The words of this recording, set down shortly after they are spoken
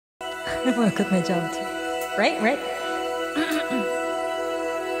I want to quit my job too. Right?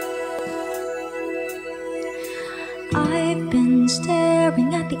 I've been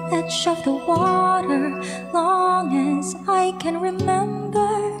staring at the edge of the water long as I can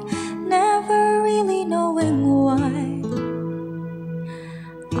remember, never really knowing why.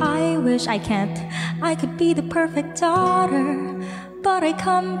 I wish I could be the perfect daughter, but I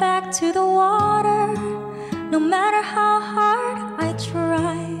come back to the water, no matter how hard I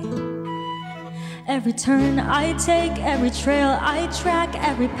try. Every turn I take, every trail I track,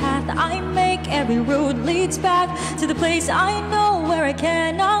 every path I make, every road leads back to the place I know, where I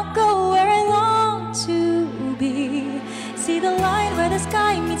cannot go, where I long to be. See the line where the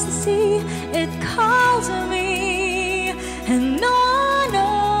sky meets the sea, it calls me, and no one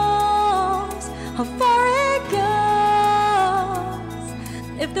knows how far it goes.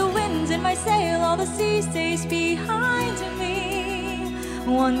 If the wind's in my sail, all the sea stays behind me.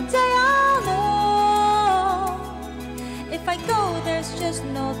 One day I'll know. If I go, there's just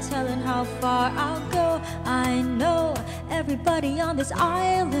no telling how far I'll go. I know everybody on this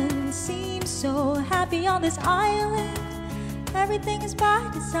island seems so happy on this island. Everything is by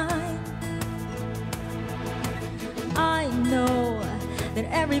design. I know that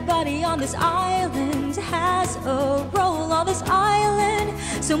everybody on this island has a role on this island,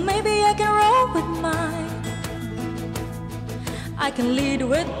 so maybe I can roll with mine. I can lead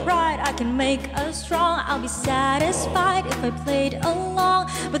with pride, I can make us strong. I'll be satisfied if I played along,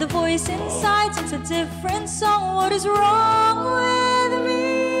 but the voice inside sings a different song. What is wrong with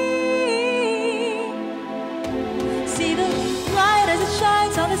me? See the light as it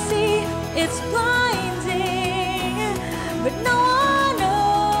shines on the sea, it's blinding, but no one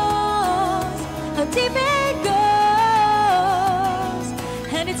knows how deep it goes.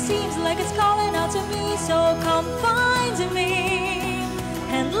 And it seems like it's calling out to me, so come find me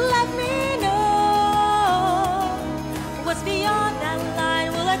and let me know what's beyond that line.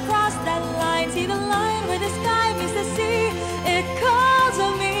 Will I cross that line? See the line where the sky meets the sea, it calls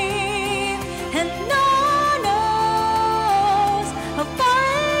on me, and no one knows how far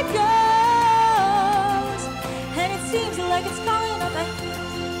it goes. And it seems like it's calling up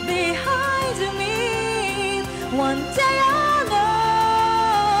behind me. One day I'll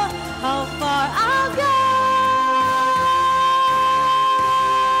know how far I'll go.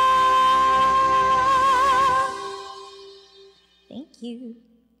 Thank you.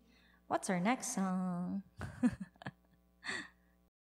 What's our next song?